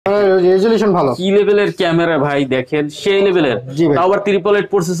Resolution ভালো। কি লেভেলের ক্যামেরা ভাই দেখেন, সেই লেভেলের। তাও আবার 888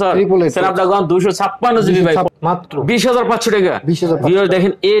 প্রসেসর, স্ন্যাপড্রাগন 256 জিবি ভাই, মাত্র 20500 টাকা। ভিউয়ার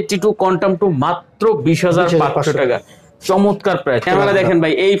দেখেন A82 কোয়ান্টাম 2 মাত্র 20500 টাকা। চমৎকার প্রাইস। ক্যামেরা দেখেন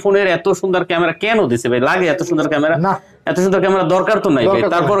ভাই, এই ফোনের এত সুন্দর ক্যামেরা কেন দিছে ভাই? লাগে এত সুন্দর ক্যামেরা? না, এত সুন্দর ক্যামেরা দরকার তো নাই ভাই,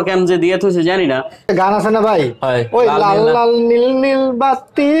 তারপর কেন যে দিয়ে থইছে জানি না। গান আছে না ভাই, ওই লাল লাল নীল নীল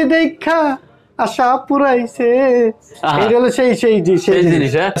বাতি দেখা আশা পুরাইছে, এটা হলো সেই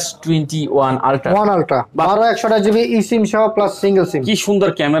জিনিস। S21 আলট্রা 1 জিবি eSIM সহ প্লাস সিঙ্গেল সিম। কি সুন্দর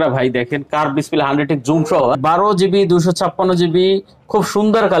ক্যামেরা ভাই দেখেন, কার্ভ ডিসপ্লে 100x জুম সহ 12 জিবি 256 জিবি, খুব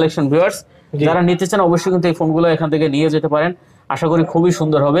সুন্দর কালেকশন। ভিউয়ার্স যারা নিতে চান অবশ্যই কিন্তু এই ফোনগুলো এখান থেকে নিয়ে যেতে পারেন, আশা করি খুবই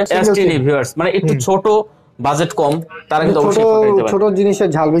সুন্দর হবে। S10 ভিউয়ার্স মানে একটু ছোট, বাজেট কম, তারা কিন্তু অবশ্যই নিতে পারে। ছোট জিনিসের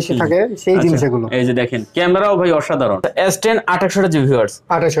ঝাল বেশি থাকে সেই জিনিসগুলো। এই যে দেখেন ক্যামেরাও ভাই অসাধারণ। S10 28 জিবি ভিউয়ার্স,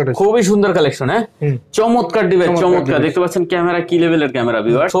 খুবই সুন্দর কালেকশন। হ্যাঁ, চমৎকার ডিভাইস, চমৎকার। দেখতে পাচ্ছেন ক্যামেরা কি লেভেলের camera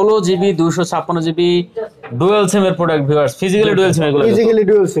viewers. 16 GB 256 GB dual SIM এর product viewers, physically dual SIM এগুলো, ফিজিক্যালি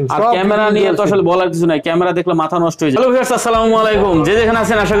ডুয়াল সিম। আর ক্যামেরা নিয়ে তো আসলে বলার কিছু নাই, ক্যামেরা দেখলে মাথা নষ্ট হয়ে যায়। হ্যালো ভিউয়ার্স, আসসালামু আলাইকুম। যে যেখানে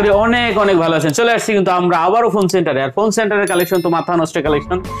আছেন আশা করি অনেক অনেক ভালো আছেন। চলে আসছি কিন্তু আমরা আবারও ফোন সেন্টারে। আর ফোন সেন্টারের কালেকশন তো মাথা নষ্ট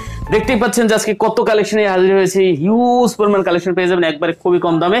কালেকশন। দেখতেই পাচ্ছেন যে আজকে কত কালেকশনে হাজির হয়েছে, হিউজ পরিমাণ কালেকশন পেয়ে যাবেন একবারে খুবই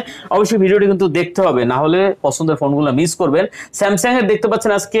কম দামে। অবশ্যই ভিডিওটি কিন্তু দেখতে হবে, না হলে পছন্দের ফোনগুলো মিস করবেন। স্যামসাং এর দেখতে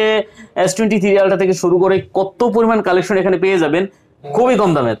পাচ্ছেন আজকে S23 আলট্রা থেকে শুরু করে কত পরিমাণ কালেকশন এখানে পেয়ে যাবেন খুবই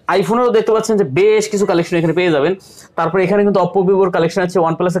কম দামে। আইফোনেরও দেখতে পাচ্ছেন যে বেশ কিছু কালেকশন এখানে পেয়ে যাবেন। তারপরে এখানে কিন্তু অপো, ভিভোর কালেকশন আছে,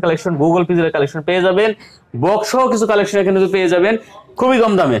 OnePlus এর কালেকশন, গুগল পিক্সেলের কালেকশন পেয়ে যাবেন, বক্স সহ কিছু কালেকশন এখানে পেয়ে যাবেন খুবই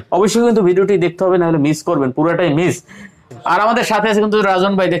কম দামে। অবশ্যই কিন্তু ভিডিওটি দেখতে হবে, না হলে মিস করবেন, পুরোটাই মিস। আর আমাদের সাথে আছে কিন্তু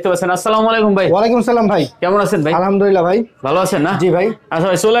রাজন ভাই, দেখতে পাচ্ছেন। আসসালামু আলাইকুম ভাই। ওয়ালাইকুম আসসালাম ভাই, কেমন আছেন ভাই? আলহামদুলিল্লাহ ভাই, ভালো আছেন না? জি ভাই। আচ্ছা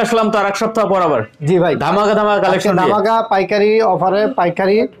ভাই, চলে আসলাম তো আর এক সপ্তাহ পর আবার। জি ভাই, ধামাকা কালেকশন, ধামাকা পাইকারি অফারে,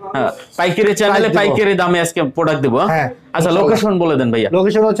 পাইকারি পাইকারি চ্যানেলে পাইকারি দামে আজকে প্রোডাক্ট দেব। হ্যাঁ, আচ্ছা লোকেশন বলে দেন ভাইয়া।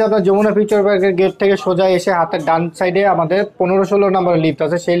 লোকেশন হচ্ছে আপনার যমুনা ফিউচার পার্কের গেট থেকে সোজা এসে হাতের ডান সাইডে আমাদের 15-16 নম্বর লিফট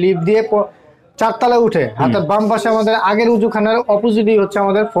আছে, সেই লিফট দিয়ে 4 তলায় উঠে হাতের বাম পাশে আমাদের আগের উজুখানার অপোজিটই হচ্ছে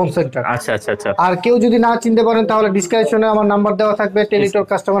আমাদের ফোন সেন্টার। আচ্ছা আচ্ছা আচ্ছা। আর কেউ যদি না চিনতে পারেন তাহলে ডিসক্রিপশনে আমার নাম্বার দেওয়া থাকবে, টেলিটক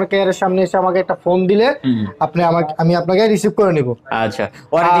কাস্টমার কেয়ারের সামনে এসে আমাকে একটা ফোন দিলে আমি আপনাকে রিসিভ করে নিব। আচ্ছা,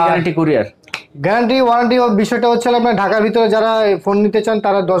 warranty guarantee courier guarantee warranty বিষয়টা হচ্ছে আপনার ঢাকার ভিতরে যারা ফোন নিতে চান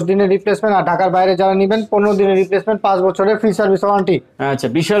তারা 10 দিনের রিপ্লেসমেন্ট, আর ঢাকার বাইরে যারা নেবেন 15 দিনের রিপ্লেসমেন্ট, 5 বছরের ফ্রি সার্ভিস ওয়ারেন্টি। আচ্ছা,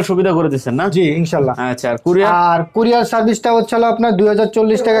 বিশাল সুবিধা করে দিচ্ছেন না? জি ইনশাআল্লাহ। আচ্ছা, আর কুরিয়ার সার্ভিসটা হচ্ছে আপনার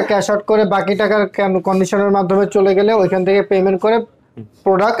 2040 টাকা ক্যাশ আউট করে, বাকি টাকার কন্ডিশনের মাধ্যমে চলে গেলে ওইখান থেকে পেমেন্ট করে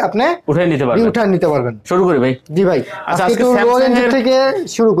প্রোডাক্ট আপনি উঠে নিতে পারবেন। শুরু করি ভাই। জি ভাই, আচ্ছা আজকে স্যামসাং থেকে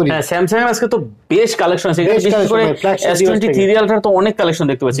শুরু করি। হ্যাঁ, স্যামসাং এর আজকে তো বেশ কালেকশন আছে, বিশেষ করে S23 আলট্রার তো অনেক কালেকশন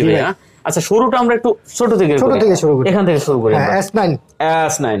দেখতে পাচ্ছি ভাই। আচ্ছা, শুরুটা আমরা একটু ছোট থেকে শুরু করি, এখান থেকে শুরু করি। S9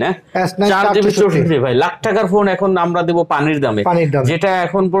 4GB 64GB ভাই, লাখ টাকার ফোন এখন আমরা দেব পানির দামে, যেটা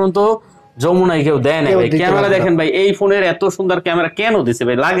এখন পর্যন্ত যমুনায় কেউ দেয় না ভাই। ক্যামেরা দেখেন ভাই, এই ফোনের এত সুন্দর ক্যামেরা কেন দিছে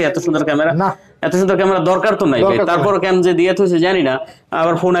ভাই? লাগে এত সুন্দর ক্যামেরা? না, এত সুন্দর ক্যামেরা দরকার তো নাই ভাই, তারপর কেন যে দিয়ে থইছে জানি না।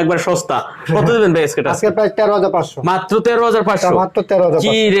 আবার ফোন একবার সস্তা। কত দিবেন ভাই আজকে? আজকে প্রায় 13,500, মাত্র 13,500। মাত্র 13,500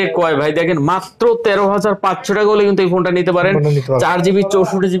 কি রে কয় ভাই, দেখেন মাত্র 13,500 টাকা হলে কিন্তু এই ফোনটা নিতে পারেন। 4GB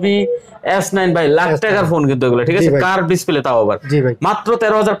 64GB S9 ভাই, লাখ টাকার ফোন কিন্তু এগুলো, ঠিক আছে? কার ডিসপ্লে তাও আবার মাত্র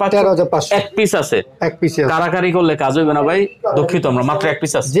 13,500। এক পিস আছে, কারাকারি করলে কাজ হইবে না ভাই, দুঃখিত আমরা, মাত্র এক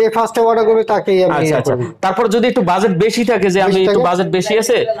পিস আছে। যে ফার্স্ট অর্ডার করবে তাকেই আমি। আচ্ছা আচ্ছা, তারপর যদি একটু বাজেট বেশি থাকে, যে আমি একটু বাজেট বেশি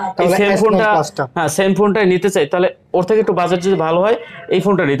আছে, এই সেম ফোনটা, হ্যাঁ সেম ফোনটাই নিতে চাই, তাহলে ওর থেকে একটু বাজেট যদি ভালো হয় এই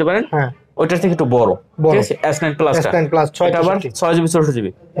ফোনটা নিতে পারেন। হ্যাঁ, ওইটার থেকে একটু বড়, ঠিক আছে? S9 প্লাসটা, এটা আবার 6GB 64GB।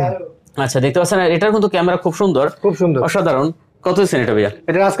 আচ্ছা, দেখতে পাচ্ছেন এটার কিন্তু ক্যামেরা খুব সুন্দর, অসাধারণ। কত দিচ্ছেন এটা ভাইয়া?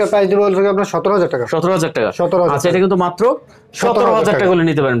 এটা আজকের প্রাইস দিব আপনার 17,000 টাকা। 17,000 টাকা। আচ্ছা, এটা কিন্তু মাত্র 17,000 টাকা হলে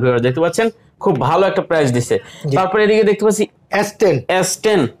নিতে পারেন ভিউয়ার, দেখতে পাচ্ছেন খুব ভালো একটা প্রাইস দিছে। তারপরে এদিকে দেখতে পাচ্ছি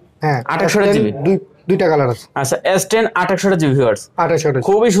S10 হ্যাঁ 28GB, দুইটা কালার আছে। আচ্ছা, S10 28GB ভিউয়ার্স, 28GB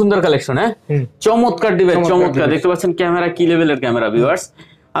খুবই সুন্দর কালেকশন। হ্যাঁ, চমৎকার ডিভাইস, চমৎকার। দেখতে পাচ্ছেন ক্যামেরা কি লেভেলের ক্যামেরা ভিউয়ার্স।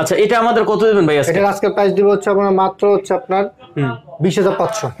 আচ্ছা, এটা আমাদের কত দিবেন ভাই আজকে? এটা আজকের প্রাইস দিব হচ্ছে আপনার মাত্র হচ্ছে আপনার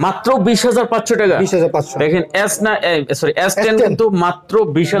 20,500, মাত্র 20,500 টাকা। 20,500 দেখেন। S10 কিন্তু মাত্র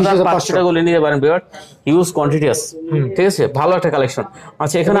 20,500 টাকা হলে নিতে পারেন ভিউয়ার, হিউজ কোয়ান্টিটি আছে, ঠিক আছে? ভালো একটা কালেকশন।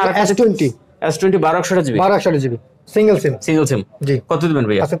 আচ্ছা, এখানে আর S20 12/128GB সিঙ্গেল সিম। জি, কত দিবেন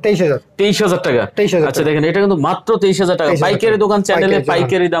ভাইয়া? আচ্ছা, 23,000 টাকা। আচ্ছা, দেখেন এটা কিন্তু মাত্র 23,000 টাকা। পাইকারি দোকান চ্যানেলে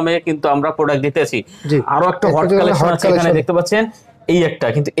পাইকারি দামে কিন্তু আমরা প্রোডাক্ট দিতেছি। আরো একটা হট কালেকশন আছে এখানে, দেখতে পাচ্ছেন এই একটা,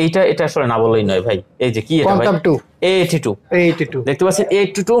 কিন্তু এটা আসলে না বললেই নয় ভাই। এই যে কি এটা ভাই? A82 দেখতে পাচ্ছেন,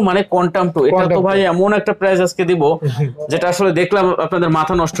 A82 মানে কোয়ান্টাম 2। এটা তো ভাই এমন একটা প্রাইস আজকে দিব যেটা আসলে দেখলাম আপনাদের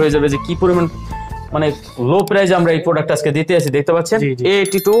মাথা নষ্ট হয়ে যাবে, যে কি পরিমাণ মানে লো প্রাইস আমরা এই প্রোডাক্ট আজকে দিতে আছি। দেখতে পাচ্ছেন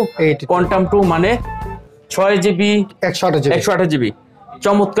A82 কোয়ান্টাম 2 মানে 6GB 128GB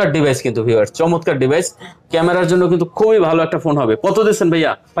চমৎকার ডিভাইস কিন্তু ভিউয়ার্স, চমৎকার ডিভাইস, ক্যামেরার জন্য কিন্তু খুবই ভালো একটা ফোন হবে। কত দিচ্ছেন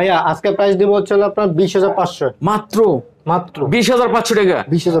ভাইয়া? ভাইয়া আজকে প্রাইস দিব হচ্ছে আপনার 20,500 মাত্র 20,500 টাকা।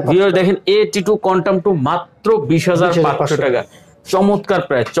 ভিউয়ার দেখেন A82 কোয়ান্টাম 2 মাত্র 20,500 টাকা। চমৎকার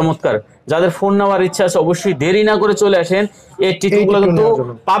প্রাইস, চমৎকার। যাদের ফোন নেওয়ার ইচ্ছা আছে অবশ্যই দেরি না করে চলে আসেন। A82 গুলো কিন্তু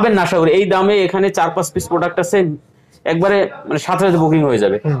পাবেন না আশা করি এই দামে। এখানে 4-5 পিস প্রোডাক্ট আছে, একবারে মানে সাথে সাথে বুকিং হয়ে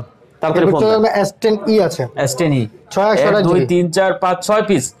যাবে। তারপরে S10e আছে, S10e 628 2 3 4 5 6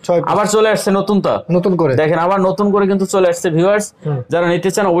 পিস আবার চলে আসছে নতুন করে দেখেন, আবার নতুন করে কিন্তু চলে আসছে ভিউয়ার্স। যারা নিতে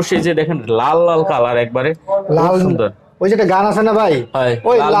চান অবশ্যই যে দেখেন লাল লাল কালার, একবারে লাল সুন্দর। ওই যেটা গান আছে না ভাই,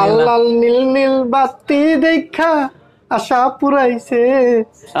 ওই লাল লাল নীল নীল বাতি দেখা আশা পুরাইছে,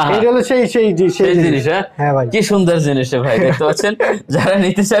 এই হলো সেই জিনিস। হ্যাঁ ভাই, কি সুন্দর জিনিস ভাই, দেখতে পাচ্ছেন। যারা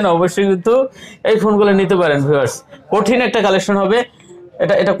নিতে চান অবশ্যই কিন্তু এই ফোনগুলো নিতে পারেন ভিউয়ার্স। কঠিন একটা কালেকশন হবে।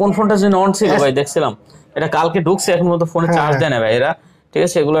 এটা কোন ফোনটার জন্য অন ছিল ভাই? দেখছিলাম এটা কালকে ঢুকছে, এখন মতো ফোনে চার্জ দেয় না ভাই এরা, ঠিক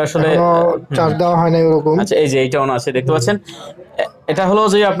আছে? এগুলো আসলে চার্জ দেওয়া হয় না এরকম। আচ্ছা, এই যে এইটা অন আছে দেখতে পাচ্ছেন। এটা হলো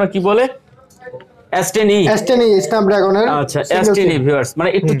যে আপনার কি বলে S10e স্ন্যাপড্রাগনের। আচ্ছা, S10e ভিউয়ার্স, মানে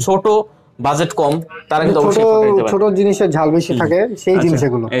একটু ছোট, বাজেট কম, তারা কিন্তু অবশ্যই নিতে পারে। ছোট জিনিসের ঝাল বেশি থাকে সেই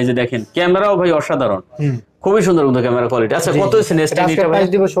জিনিসগুলো। এই যে দেখেন ক্যামেরাও ভাই অসাধারণ, খুবই সুন্দর কিন্তু ক্যামেরা কোয়ালিটি। আচ্ছা, কত আছে S10e টা ভাই? প্রাইস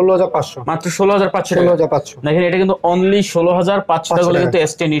দিব 16,500 মাত্র 16,500 টাকা। 16,500 দেখেন এটা কিন্তু অনলি 16,500 টাকা হলে কিন্তু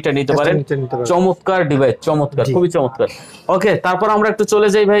S10e টা নিতে পারেন। চমৎকার ডিভাইস, চমৎকার, খুবই চমৎকার। ওকে, তারপর আমরা একটু চলে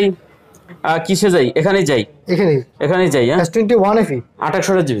যাই ভাই, কিসে যাই? এখানেই যাই। হ্যাঁ, S21FE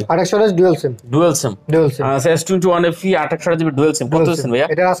 28GB ডুয়াল সিম। আচ্ছা, S21FE 28GB ডুয়াল সিম কত দিচ্ছেন ভাইয়া?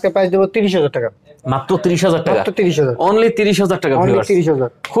 এটা আজকে প্রাইস দেব 30,000 টাকা। মাত্র 30,000 টাকা। অনলি 30,000 টাকা ভিউয়ার্স।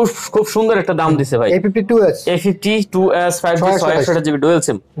 খুব সুন্দর একটা দাম দিছে ভাই। A52s 5G 628GB dual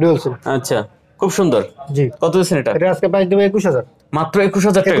SIM. আচ্ছা, খুব সুন্দর। জি, কত দিচ্ছেন এটা? এটা আজকে প্রাইস দেব 21,000। মাত্র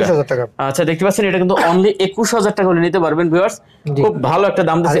 21,000 টাকা। আচ্ছা, দেখতে পাচ্ছেন এটা কিন্তু অনলি 21,000 টাকা হলে নিতে পারবেন ভিউয়ার্স। খুব ভালো একটা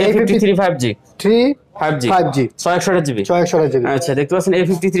দাম দিছে। A53 5G 5G 628GB। আচ্ছা, দেখতে পাচ্ছেন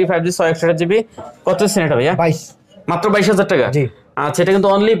A53 5G 628GB। কত দিচ্ছেন এটা ভাইয়া? 22, মাত্র 22,000 টাকা। জি। আচ্ছা, এটা কিন্তু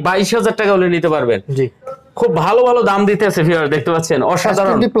অনলি 22,000 টাকা হলে নিতে পারবেন। জি, খুব ভালো ভালো দাম দিতে আছে ভিউয়ার, দেখতে পাচ্ছেন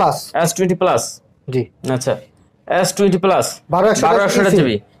অসাধারণ। S20 প্লাস, জি। আচ্ছা, S20 প্লাস 12GB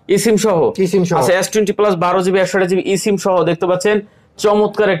eSIM সহ। আচ্ছা, S20 plus 12GB 128GB eSIM সহ দেখতে পাচ্ছেন।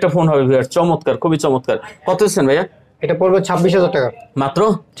 চমৎকার একটা ফোন হবে ভিউয়ার, চমৎকার, খুবই চমৎকার। কত দিচ্ছেন ভাইয়া? এটা পড়বে 26,000 টাকা। মাত্র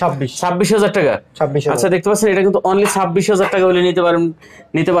 26,000 টাকা। আচ্ছা, দেখতে পাচ্ছেন এটা কিন্তু অনলি 26,000 টাকা হলে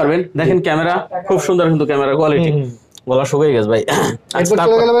নিতে পারবেন। দেখেন ক্যামেরা খুব সুন্দর কিন্তু ক্যামেরা কোয়ালিটি। গলা শুকিয়ে গেছে ভাই। আচ্ছা,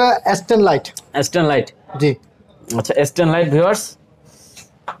 চলে গেল S10 লাইট। জি, আচ্ছা, S10 লাইট ভিউয়ার্স,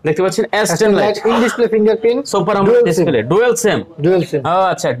 দেখতে পাচ্ছেন S10 light in display fingerprint super AMOLED display dual SIM.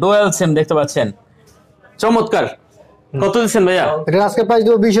 আচ্ছা, ডুয়াল সিম দেখতে পাচ্ছেন, চমৎকার। কত দিচ্ছেন ভাইয়া? এটা আজকে প্রাইস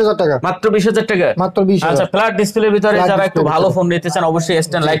দেব 20,000 টাকা। মাত্র 20,000 টাকা। আচ্ছা, ফ্ল্যাট ডিসপ্লের ভিতরে যারা একটু ভালো ফোন নিতে চান অবশ্যই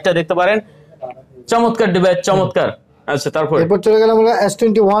S10 লাইটটা দেখতে পারেন। চমৎকার ডিভাইস, চমৎকার। আচ্ছা, এরপর চলে গেলাম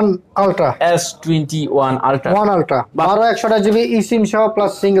S21 আলট্রা। 12/128GB eSIM সহ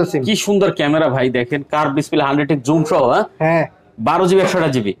প্লাস সিঙ্গেল সিম। কি সুন্দর ক্যামেরা ভাই, দেখেন কার্ভ ডিসপ্লে 100x জুম সহ। হ্যাঁ, 12GB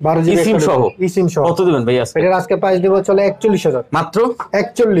 128GB eSIM সহ। কত দিবেন ভাই আজকে? এটার আজকে প্রাইস দেব চলে 41,000। মাত্র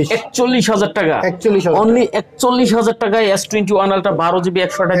 41,000 টাকা। অনলি 41,000 টাকায় S21 ultra 12GB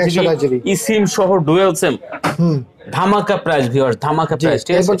 128GB eSIM সহ ডুয়াল সিম। ধামাকা প্রাইস ভিউয়ার্স, ধামাকা প্রাইস।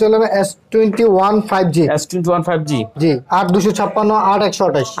 ঠিক আছে, এরপর চলে S21 5G। জি, 8/256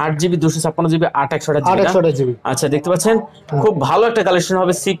 8/128 8GB 256GB 8/128GB। আচ্ছা, দেখতে পাচ্ছেন খুব ভালো একটা কালেকশন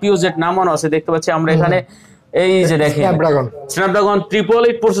হবে। CPU জেট নামানো আছে দেখতে পাচ্ছি আমরা এখানে। এই যে দেখেন স্ন্যাপড্রাগন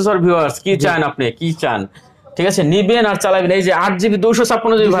 888 প্রসেসর ভিউয়ার্স। কি চান আপনি, কি চান? ঠিক আছে, নিবেন আর চালাবেন। এই যে 8GB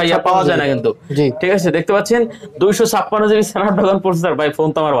 256GB ভাই পাওয়া যায় না কিন্তু। ঠিক আছে, দেখতে পাচ্ছেন 256GB স্ন্যাপড্রাগন প্রসেসর ভাই। ফোন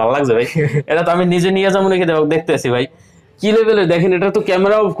তো আমার ভালো লাগছে ভাই। এটা তো আমি নিজে নিয়ে যাবো নাকি দেখতেছি ভাই, কি লেভেলের দেখেন। এটা তো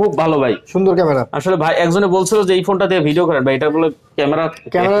ক্যামেরাও খুব ভালো ভাই, সুন্দর ক্যামেরা। আসলে ভাই একজনে বলছিল যে এই ফোনটা দিয়ে ভিডিও করেন ভাই, এটা বলে ক্যামেরা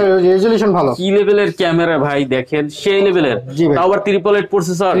রেজোলিউশন ভালো। কি লেভেলের ক্যামেরা ভাই, দেখেন সেই লেভেলের। তাও আবার 888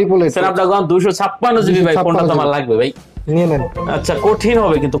 প্রসেসর স্ন্যাপড্রাগন 256GB ভাই। ফোনটা তো আমার লাগবে ভাই, নিয়ে নেন। আচ্ছা, কঠিন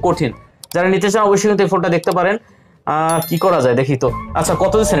হবে কিন্তু, কঠিন। যারা নিতে চান অবশ্যই কিন্তু এই ফোনটা দেখতে পারেন। কি করা যায় দেখি তো। আচ্ছা,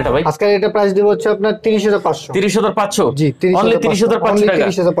 কত দিচ্ছেন এটা ভাই? আজকে এটা প্রাইস দিব হচ্ছে আপনার 30,500। 30,500? জি, অনলি 30,500 টাকা।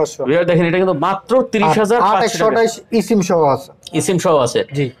 30,500 ভিউয়ার দেখেন এটা কিন্তু মাত্র 30,500 টাকা। 8/128 eSIM সহ আছে। eSIM সহ আছে,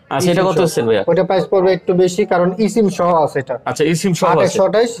 জি। আচ্ছা, এটা কত দিচ্ছেন ভাইয়া? ওটা প্রাইস পড়বে একটু বেশি কারণ eSIM সহ আছে এটা। আচ্ছা, eSIM সহ আছে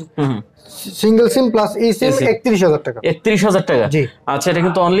 8/128 সিঙ্গেল সিম প্লাস eSIM 31,000 টাকা। 31,000 টাকা, জি। আচ্ছা, এটা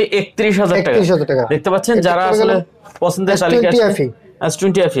কিন্তু অনলি 31,000 টাকা। দেখতে পাচ্ছেন যারা আসলে পছন্দের তালিকা আছে।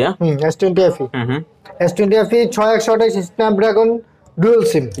 S20FE, হ্যাঁ, S20FE 6/128 স্ন্যাপড্রাগন ডুয়াল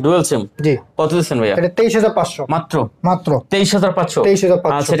সিম জি। কত দিচ্ছেন ভাইয়া? এটা 23500 মাত্র। মাত্র 23500।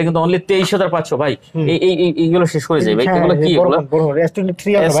 23500। আচ্ছা এটা কিন্তু অনলি 23500 ভাই। এইগুলো শেষ করে যাই ভাই। এগুলো কি? এগুলো S23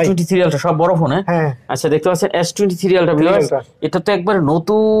 আলট্রা ভাই। S23 আলট্রা সব বড় ফোন। হ্যাঁ আচ্ছা দেখতে পাচ্ছেন S23 আলট্রা ভিউয়ার্স, এটা তো একবার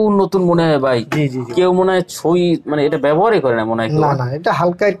নতুন নতুন মনে হয় ভাই। জি জি। কেউ মনে হয় ছই মানে এটা ব্যবহারই করে না মনে হয়। না না, এটা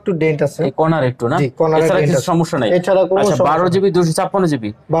হালকা একটু ডেন্ট আছে এই কর্নার একটু না, এছাড়া কিছু সমস্যা নাই। আচ্ছা 12GB 256GB।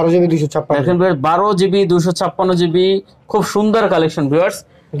 12GB 256 দেখেন ভাই 12GB 256GB খুব সুন্দর কালেকশন ভিউয়ার্স।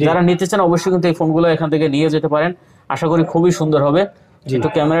 যারা নিতে চান অবশ্যই কিন্তু এই ফোনগুলো এখান থেকে নিয়ে যেতে পারেন, আশা করি খুবই সুন্দর হবে। একটু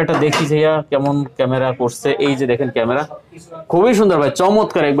ক্যামেরাটা দেখি ভাইয়া কেমন ক্যামেরা করছে। এই যে দেখেন ক্যামেরা খুবই সুন্দর ভাই,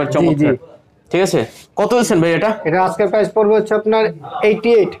 চমৎকার একবার চমৎকার। ঠিক আছে কত দিচ্ছেন ভাই এটা? এটা আজকের প্রাইস পড়বে হচ্ছে আপনার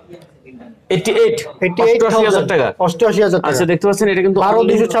 88,000 টাকা। 88,000 টাকা। আচ্ছা দেখতে পাচ্ছেন এটা কিন্তু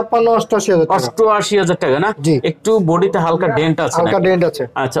 12,256 88,000 টাকা। 88,000 টাকা না, একটু বডিতে হালকা ডেন্ট আছে। হালকা ডেন্ট আছে।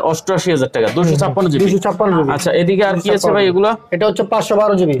 আচ্ছা 88,000 টাকা 256GB। 256GB। আচ্ছা এদিকে আর কি আছে ভাই এগুলো? এটা হচ্ছে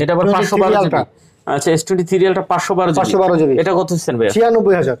 512GB। এটা আবার 512GB। আচ্ছা S23 রিয়েলটা 512GB। এটা কত দিচ্ছেন ভাই?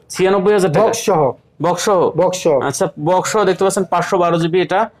 96,000। 96,000 টাকা বক্স সহ। বক্স সহ। বক্স সহ। আচ্ছা বক্স সহ দেখতে পাচ্ছেন 512GB।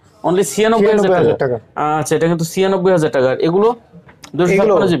 এটা অনলি 96,000 টাকা। আচ্ছা এটা কিন্তু 96,000 টাকা। এগুলো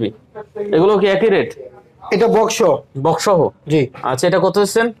 256GB। এগুলো কি একই রেট? এটা বক্স সহ জি। আচ্ছা এটা কত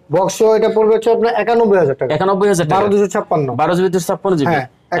দিচ্ছেন? বক্স সহ এটা পড়বে হচ্ছে আপনার 91,000 টাকা। 91,000 টাকা। 12,256। 12GB 256GB। হ্যাঁ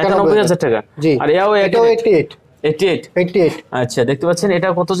 91,000 টাকা। জি। আর এটাও 88। আচ্ছা দেখতে পাচ্ছেন এটা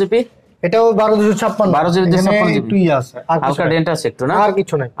কত জিবি? এটাও 12,256। 12GB 256GB। একটুই আছে, হালকা ডেন্ট আছে একটু না, আর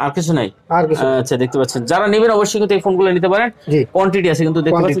কিছু নাই। আর কিছু নাই। আচ্ছা দেখতে পাচ্ছেন যারা নেবেন অবশ্যই কিন্তু এই ফোনগুলো নিতে পারেন। কোয়ান্টিটি আছে কিন্তু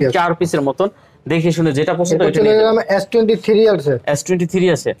দেখতে পাচ্ছেন 4 পিসের মতন। দেখে শুনে যেটা পছন্দ এটা নিতে পারেন। S23 আছে। S23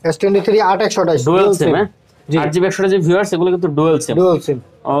 আছে। S23 8/128 dual SIM. 8GB 128GB viewers, এগুলো কিন্তু ডুয়াল সিম।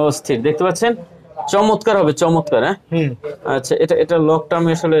 স্থির দেখতে পাচ্ছেন চমৎকার হবে, চমৎকার। আচ্ছা এটা লকটা আমি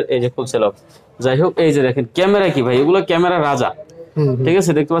আসলে এই যে খুলছে লক। যাই হোক এই যে দেখেন ক্যামেরা কি ভাই, এগুলো ক্যামেরা রাজা। ঠিক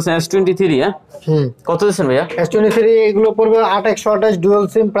আছে দেখতে পাচ্ছেন S23। কত দিচ্ছেন ভাইয়া? S23 এগুলো পড়বে 8/128 ডুয়াল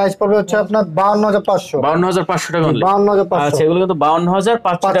সিম, প্রাইস পড়বে হচ্ছে আপনার 52,500। 52,500 টাকা অনলি। 52,500। আচ্ছা এগুলো কিন্তু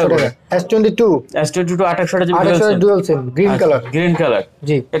 52,500 টাকা। S22 8/128 dual SIM green colour.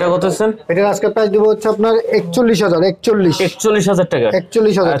 জি। এটা কত দিচ্ছেন? এটা আজকে প্রাইস দিব হচ্ছে আপনার 41,000 টাকা। 41,000 টাকা।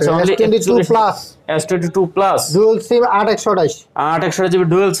 S22 plus. S22 plus dual SIM 8/128GB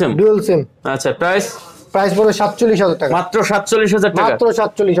dual SIM. আচ্ছা প্রাইস পড়বে 47,000 টাকা। মাত্র 47,000 টাকা। মাত্র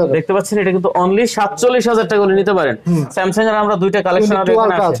 47,000। দেখতে পাচ্ছেন এটা কিন্তু অনলি 47,000 টাকা হলে নিতে পারেন। স্যামসাং এর আমরা দুইটা কালেকশন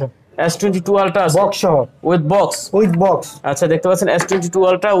আছে। S22 আলট্রা আছে বক্স সহ, উইথ বক্স। আচ্ছা দেখতে পাচ্ছেন S22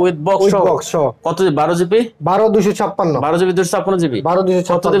 আলট্রা উইথ বক্স সহ। কত 12GB? 12,256। 12GB 256GB।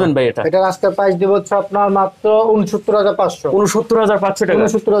 12,256। কত দিবেন ভাই এটা? এটা আজকে প্রাইস দেব হচ্ছে আপনার মাত্র 69,500। 69,500 টাকা।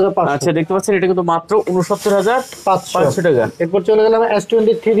 69,500। আচ্ছা দেখতে পাচ্ছেন এটা কিন্তু মাত্র 69,500 টাকা। এরপর চলে গেলাম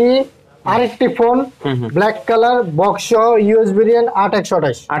S23 আরেকটি ফোন, ব্ল্যাক কালার, বক্স সহ, ইউএসবি ভেরিয়েন্ট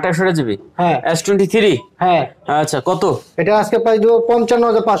 8/128GB। হ্যাঁ S23। হ্যাঁ আচ্ছা কত? এটা আজকে প্রাইস দেব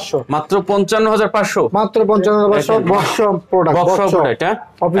 55,500। মাত্র 55,500। মাত্র 55,500। বক্স প্রোডাক্ট, এটা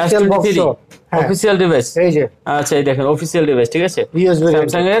অফিশিয়াল বক্স, অফিশিয়াল ডিভাইস। এই যে আচ্ছা এই দেখেন অফিশিয়াল ডিভাইস। ঠিক আছে ইউএসবি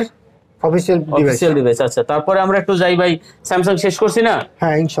স্যামসাং এর অফিশিয়াল ডিভাইস। আচ্ছা তারপরে আমরা একটু যাই ভাই, স্যামসাং শেষ করছি না?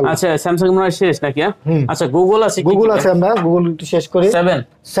 হ্যাঁ ইনশাআল্লাহ। আচ্ছা স্যামসাং মনে হয় শেষ নাকি? আচ্ছা গুগল আছে। আমরা গুগল একটু শেষ করি।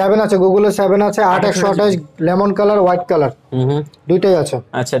 7 আছে, গুগলে 7 আছে 8/128 লেমন কালার, হোয়াইট কালার, দুইটাই আছে।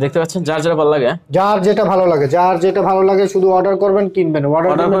 আচ্ছা দেখতে পাচ্ছেন যার যেটা ভালো লাগে, যার যেটা ভালো লাগে শুধু অর্ডার করবেন, কিনবেন।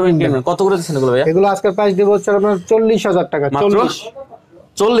 কত করে দিচ্ছেন এগুলো ভাই? এগুলো আজকের প্রাইস দেব হচ্ছে আপনার 40,000 টাকা।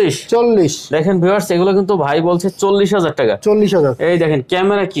 40 দেখেন ভিউয়ার্স, এগুলো কিন্তু ভাই বলছে 40,000 টাকা। 40,000। এই দেখেন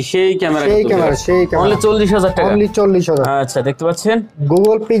ক্যামেরা কি সেই ক্যামেরা, অনলি 40,000 টাকা। অনলি 40,000। আচ্ছা দেখতে পাচ্ছেন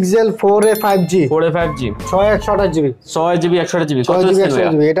Google pixel 4a 5G 6/128GB 6GB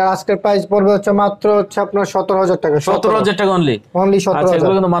 128GB। এটা আজকের প্রাইস পড়বে হচ্ছে মাত্র হচ্ছে আপনার 17,000 টাকা। 17,000 টাকা অনলি 17,000। আচ্ছা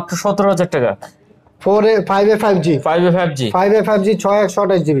এগুলো কিন্তু মাত্র 17,000 টাকা। 5a 5G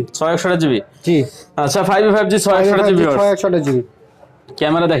 6/128GB 6/128GB। জি। আচ্ছা 5a 5G 6/128GB।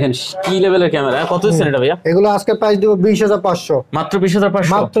 ক্যামেরা দেখেন কি লেভেলের ক্যামেরা। কত দিচ্ছেন এটা ভাইয়া? এগুলো আজকে প্রাইস দেব 20,500। মাত্র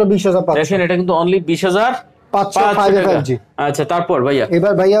 20,500। মাত্র 20,500। দেখেন এটা কিন্তু অনলি 20,500 5G। আচ্ছা তারপর ভাইয়া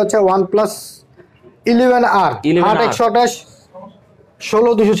এবার ভাইয়া হচ্ছে OnePlus 11R 8/128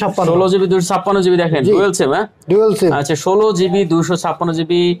 16,256 16GB 256GB। দেখেন ডুয়াল সিম। Dual SIM. আচ্ছা 16GB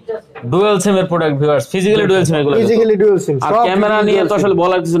 256GB ডুয়াল সিম এর product viewers, physically dual SIM এগুলো। Physically dual SIM. আর ক্যামেরা নিয়ে তো আসলে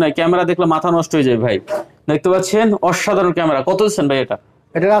বলার কিছু নাই, ক্যামেরা দেখলে মাথা নষ্ট হয়ে যায় ভাই। দেখতে পাচ্ছেন অসাধারণ ক্যামেরা। কত দিচ্ছেন ভাই এটা?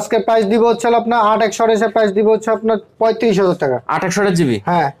 এটার আজকে প্রাইস দিব হচ্ছে আপনার 8/128 এর প্রাইস দিব হচ্ছে আপনার 35,000 টাকা। 8/128GB।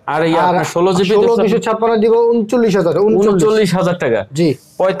 হ্যাঁ। আর এই আপনার 16GB 256 দিব 39,000 টাকা। জি।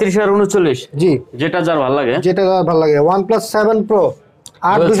 35 আর 39। জি। যেটা যার ভালো লাগে, OnePlus 7 Pro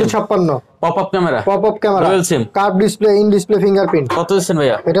 8256 pop up camera dual SIM curve display in display fingerprint. কত দিচ্ছেন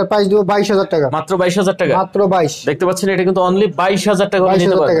ভাইয়া? এটার প্রাইস দিব 22000 টাকা, মাত্র 22000 টাকা, মাত্র 22। দেখতে পাচ্ছেন এটা কিন্তু অনলি 22000 টাকা নিতে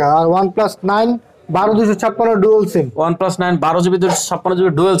 22000 পারবেন। টাকা। আর OnePlus 9 12256 dual SIM, OnePlus 9 12GB 256GB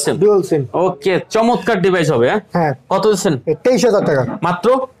dual SIM. ওকে, চমৎকার ডিভাইস হবে। হ্যাঁ, কত দিচ্ছেন? 23000 টাকা, মাত্র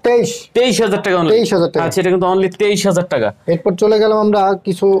 23000 টাকা অনলি। 23000 টাকা। আচ্ছা, এটা কিন্তু অনলি 23000 টাকা। এরপর চলে গেলাম আমরা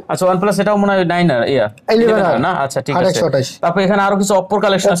কিছু। আচ্ছা, OnePlus এটাও মনে হয় 9 আর 11 না? আচ্ছা, ঠিক আছে। তারপর এখানে আরো কিছু Oppo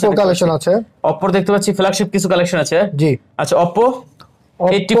কালেকশন আছে। Oppo দেখতে পাচ্ছি ফ্ল্যাগশিপ কিছু কালেকশন আছে। জি। আচ্ছা, Oppo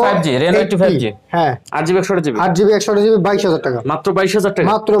 85G Reno 85G। হ্যাঁ, 8GB 128GB 22000 টাকা, মাত্র 22000 টাকা,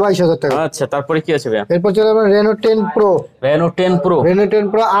 মাত্র 22000 টাকা। আচ্ছা, তারপরে কি আছে ভাইয়া? এরপর চলে আমরা Reno 10 Pro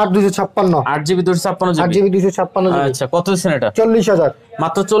 8256 8GB 256GB। আচ্ছা, কত দিচ্ছেন এটা? 40000,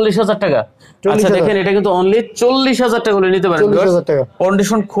 মাত্র 40000 টাকা। আচ্ছা, দেখেন এটা কিন্তু অনলি 40000 টাকা হলে নিতে পারেন। 40000 টাকা,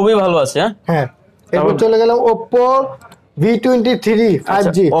 কন্ডিশন খুবই ভালো আছে। হ্যাঁ। এরপর চলে গেলাম Oppo V23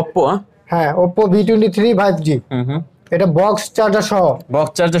 5G। Oppo Oppo V23 5G। এটা বক্স চার্জার সহ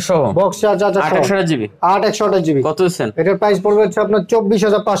 828GB 828GB। কত দিচ্ছেন? এটার প্রাইস পড়বে হচ্ছে আপনার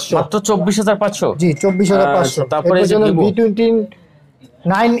 24500, মাত্র 24500। জি, 24500। তারপরে V29e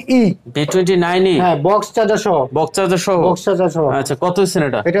হ্যাঁ, বক্স চার্জার সহ। আচ্ছা, কত দিচ্ছেন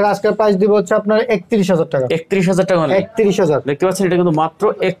এটা? এটার আজকের প্রাইস দিব হচ্ছে আপনার 31000 টাকা, 31000 টাকা। 31000, দেখতে পাচ্ছেন এটা কিন্তু মাত্র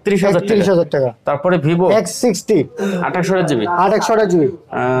 31000 টাকা। তারপরে Vivo X60 28GB।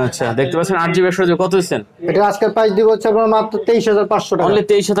 আচ্ছা, দেখতে পাচ্ছেন 8GB 128GB কত দিচ্ছেন? এটার আজকের প্রাইস দিব হচ্ছে আপনার মাত্র 23500 টাকা, অনলি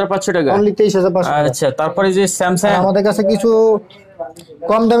 23500 টাকা, অনলি 23500 টাকা। আচ্ছা, তারপরে যে Samsung আমাদের কাছে কিছু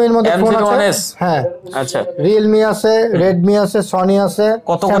কম দামের মধ্যে ফোন আছে। হ্যাঁ, আচ্ছা, Realme আছে, Redmi আছে, Sony আছে।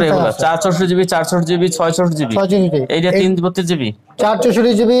 কত করে এগুলো? 464GB 464GB 664GB এইটা 332GB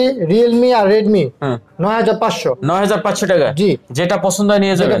 464GB Realme আর Redmi 9500 টাকা। জি, যেটা পছন্দ হয়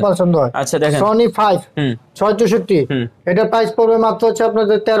নিয়ে যাবেন, যেটা পছন্দ হয়। আচ্ছা, দেখেন Sony 5 664 এটার প্রাইস পড়বে মাত্র হচ্ছে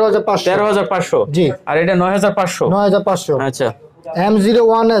আপনাদের 13500। জি, আর এটা 9500। আচ্ছা,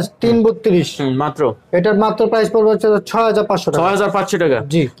 M01s 332 মাত্র, এটার মাত্র প্রাইস পড়বে হচ্ছে 6500 টাকা। 6500 টাকা।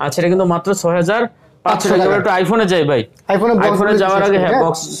 জি, আচ্ছা, এটা কিন্তু মাত্র 6500 টাকা। একটু আইফোনে যাই ভাই, আইফোনে যাওয়ার আগে হ্যাঁ,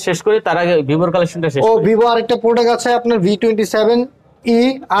 বক্স শেষ করি, তার আগে ভিভোর কালেকশনটা শেষ করি। ভিভো আরেকটা প্রোডাক্ট আছে আপনার V27e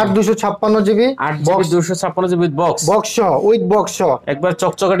 8256GB 256GB বক্স সহ, উইথ বক্স সহ, একবার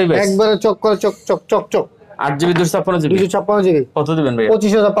চকচকা ডিভাইস, একবারে চক 8GB 256GB কত দিবেন ভাই?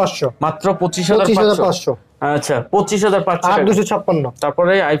 25500, মাত্র 25500। আচ্ছা, 25500 8256।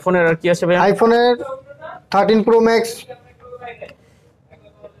 তারপরে আইফোনের আর কি আছে ভাই? আইফোনের 13 Pro Max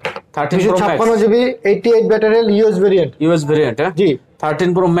 256GB 88 battery US variant. জি,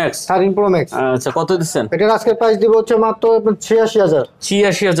 13 Pro Max। আচ্ছা, কত দিচ্ছেন? এটার আজকের প্রাইস দিব হচ্ছে মাত্র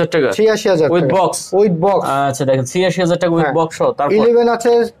 86000 টাকা, 86000 উইথ বক্স। আচ্ছা, দেখেন 86000 টাকা উইথ বক্স সহ। তারপর 11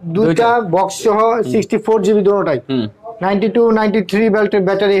 আছে, দুইটা বক্স সহ 64GB দুটোটাই। 92 93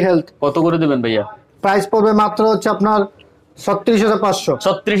 battery health. কত করে দিবেন ভাইয়া? প্রাইস পড়বে মাত্র হচ্ছে আপনার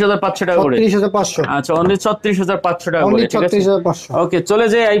 36500 টাকা করে। 36500। আচ্ছা, অনলি 36500 টাকা করে, ঠিক আছে। 36500। ওকে, চলে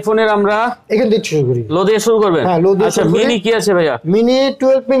যাই আইফোনের আমরা এখান থেকে শুরু করি। লো দিয়ে শুরু করবেন? হ্যাঁ, লো দিয়ে। আচ্ছা, মিনি কি আছে ভাইয়া? মিনি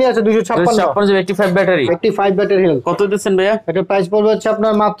 12 মিনি আছে 256 85 ব্যাটারি হেলথ। কত দিচ্ছেন ভাইয়া? এটা প্রাইস পড়বে হচ্ছে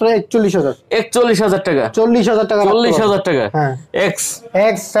আপনার মাত্র 41000 টাকা। 40000 টাকা। 40000 টাকা। হ্যাঁ,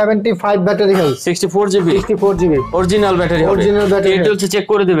 X75 battery health 64GB original battery এটা হচ্ছে চেক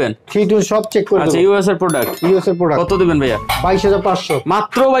করে দিবেন, 3 সব চেক করে আচ্ছা, দেব। ইউএস এর প্রোডাক্ট। কত দিবেন ভাইয়া? 22500,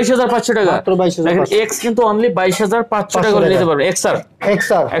 মাত্র 22500 টাকা। দেখেন এক্স কিন্তু অনলি 22500 টাকা করে নিতে পারবে। XR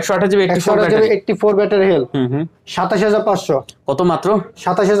 128GB 84 battery health 27500। কত? মাত্র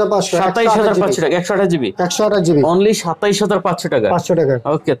 27500 টাকা। 128GB অনলি 27500 টাকা।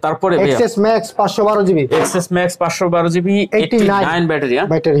 ওকে, তারপরে XS max 512GB 89 battery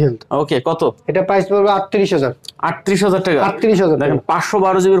health. ওকে, কত? এটা প্রাইস পড়বে 38000 টাকা। দেখেন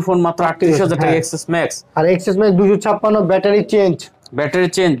 512GB ফোন মাত্র 38000 টাকা। XS max 256 battery change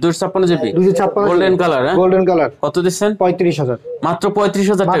 256GB golden colour. কত দিচ্ছেন? 35000, মাত্র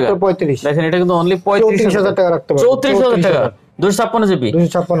 35000 টাকা। 35। দেখেন এটা কিন্তু অনলি 34000 টাকা রাখতে পারবেন। 34000 টাকা 256GB।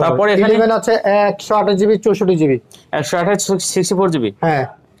 তারপরে এখানে 11 আছে 128GB 64GB 64GB। হ্যাঁ,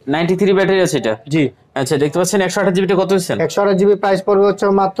 93 ব্যাটারি আছে এটা। জি, আচ্ছা, দেখতে পাচ্ছেন 128GB টা কত দিচ্ছেন? 128GB প্রাইস পড়বে হচ্ছে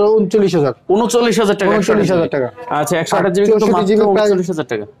মাত্র 39000 টাকা। 39000 টাকা। আচ্ছা, 128GB কিন্তু মাত্র 39000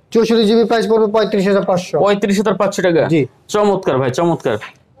 টাকা। 64GB প্রাইস পড়বে 35500 টাকা। জি, চমৎকার ভাই, চমৎকার।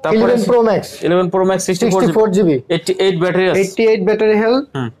 তারপরে 11 Pro Max 64GB 88 ব্যাটারি আছে, 88 ব্যাটারি হেলথ।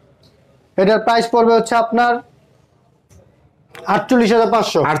 এটার প্রাইস পড়বে হচ্ছে আপনার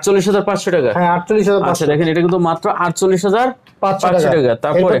 48500 টাকা। হ্যাঁ, 48500। আচ্ছা, দেখেন এটা কিন্তু মাত্র 48500 টাকা।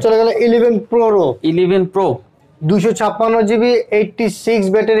 তারপরে চলে গেল 11 Pro 256GB 86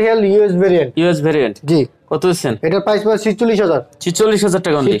 battery health US variant. জি, কত দিচ্ছেন? এটার প্রাইস পড়বে 46000। 46000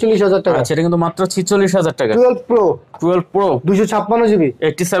 টাকা অনলি। 46000 টাকা। আচ্ছা এটা কিন্তু মাত্র 46000 টাকা। 12 প্রো 256 জিবি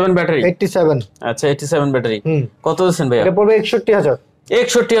 87 ব্যাটারি। 87। আচ্ছা 87 ব্যাটারি। কত দিচ্ছেন ভাইয়া? এটা পড়বে 61000।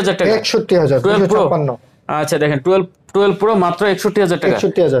 61000 টাকা। 61000 256। আচ্ছা দেখেন 12 প্রো মাত্র 61000 টাকা।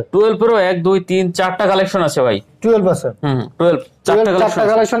 61000। 12 প্রো 1 2 3 4টা কালেকশন আছে ভাই। 12 আছে। 12 চারটা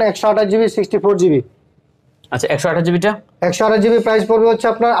কালেকশন 128 জিবি 64 জিবি। আচ্ছা 128 জিবিটা? 128 জিবি প্রাইস পড়বে হচ্ছে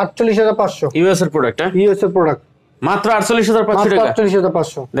আপনার 48500। ইউএস এর প্রোডাক্ট। ইউএস এর প্রোডাক্ট মাত্র 48500 টাকা।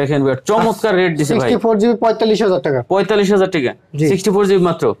 48500 দেখেন ভাই চমৎকার রেট দিছে ভাই। 64 জিবি 45000 টাকা। 45000 টাকা। 64 জিবি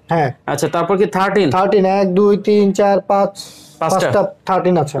মাত্র। হ্যাঁ। আচ্ছা তারপর কি 13 1 2 3 4 5 পাঁচটা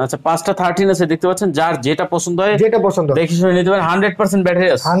 13 আছে। আচ্ছা 5টা 13 আছে দেখতে পাচ্ছেন, যার যেটা পছন্দ হয় দেখে শুনে নিতে পারেন। 100% ব্যাটারি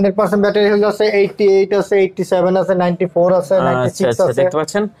আছে। 100% ব্যাটারি হেলথ আছে। 88 আছে, 87 আছে, 94 আছে, 96 আছে। দেখতে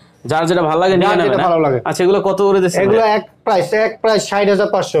পাচ্ছেন, যার যেটা ভালো লাগে নিয়ে নেবেন। আচ্ছা এগুলো কত করে দিচ্ছেন? এগুলো এক প্রাইস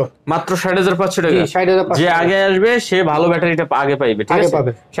 60500। মাত্র 60500 টাকা। 60500। যে আগে আসবে সে ভালো ব্যাটারিটা আগে পাইবে, ঠিক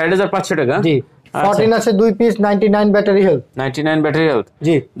আছে? 60500 টাকা। জি। 14 আছে 2 piece 99 battery health. 99 battery health.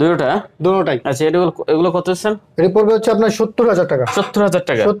 জি দুটোটাই। আচ্ছা এগুলো কত দিচ্ছেন? এর পড়বে হচ্ছে আপনার 70000 টাকা। 70000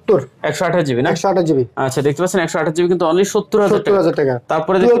 টাকা। 70 128 জিবি না? 128 জিবি। আচ্ছা দেখতে পাচ্ছেন 128 জিবি কিন্তু অনলি 70000 টাকা।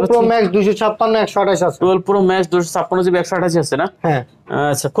 তারপরে দেখতে পাচ্ছেন 12 প্রো ম্যাক্স 256 128 আছে। 12 প্রো ম্যাক্স 256 জিবি 128 আছে না? হ্যাঁ।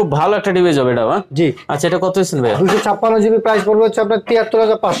 আচ্ছা খুব ভালো একটা ডিভাইস হবে এটা। জি। আচ্ছা এটা কত দিচ্ছেন ভাই? 256 জিবি প্রাইস পড়বে হচ্ছে আপনার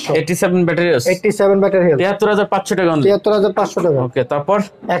 73500। 87 ব্যাটারি আছে। 87 ব্যাটারি হেলথ। 73500 টাকা অনলি। 73500 টাকা। ওকে তারপর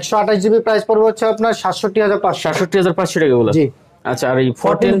 128 জিবি প্রাইস পড়বে হচ্ছে আপনার 67500। 67500 টাকা গুলো। জি। আচ্ছা আর এই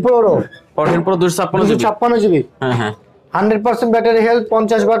 14 প্রো 256 জিবি। হ্যাঁ 100% battery health,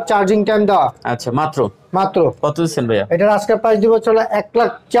 50 watt charging time দেওয়া। আচ্ছা মাত্র কত দিচ্ছেন ভাইয়া? এটার আজকে প্রাইস দিব হচ্ছে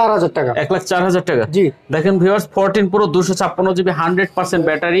 1,04,000 টাকা। 1,04,000 টাকা। জি। দেখেন ভিউয়ার্স 14 প্রো 256 জিবি 100%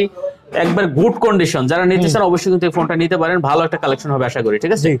 ব্যাটারি, একবার গুড কন্ডিশন। যারা নিতে চান অবশ্যই কিন্তু এই ফোনটা নিতে পারেন, ভালো একটা কালেকশন হবে আশা করি,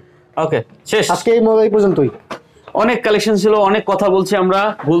 ঠিক আছে? জি। ওকে শেষ আজকে এই মোবাইল পর্যন্তই। অনেক কালেকশন ছিল, অনেক কথা বলছি আমরা,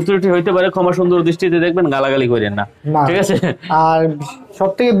 ভুল ত্রুটি হইতে পারে, ক্ষমা সুন্দর দৃষ্টিতে দেখবেন, গালাগালি করেন না, ঠিক আছে? আর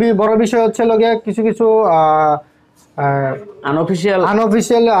সবথেকে বড় বিষয় হচ্ছে কিছু কিছু আনঅফিশিয়াল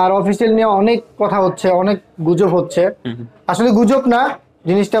আর অফিশিয়াল নিয়ে অনেক কথা হচ্ছে, অনেক গুজব হচ্ছে। আসলে গুজব না,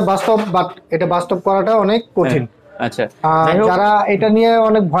 জিনিসটা বাস্তব, বাট এটা বাস্তব করাটা অনেক কঠিন। আচ্ছা যারা এটা নিয়ে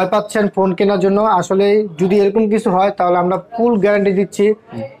অনেক ভয় পাচ্ছেন ফোন কেনার জন্য, আসলে যদি এরকম কিছু হয় তাহলে আমরা ফুল গ্যারান্টি দিচ্ছি,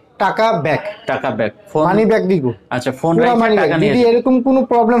 টাকা ব্যাক মানি ব্যাক দিব। আচ্ছা ফোন যদি এরকম কোনো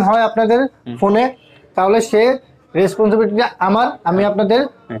প্রবলেম হয় আপনাদের ফোনে, তাহলে সে রেসপন্সিবিলিটি আমি আপনাদের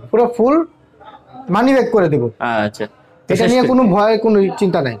পুরো ফুল মানি ব্যাক করে দেব। আচ্ছা এটা নিয়ে কোনো ভয়ের কোনো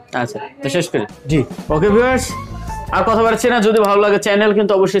চিন্তা নাই। আচ্ছা তো শেষ করি। জি ওকে ভিউয়ার্স, আর কথা বাড়ছি না, যদি ভালো লাগে চ্যানেল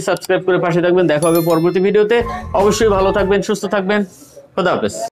কিন্তু অবশ্যই সাবস্ক্রাইব করে পাশে থাকবেন। দেখা হবে পরবর্তী ভিডিওতে। অবশ্যই ভালো থাকবেন, সুস্থ থাকবেন, খোদা হাফেজ।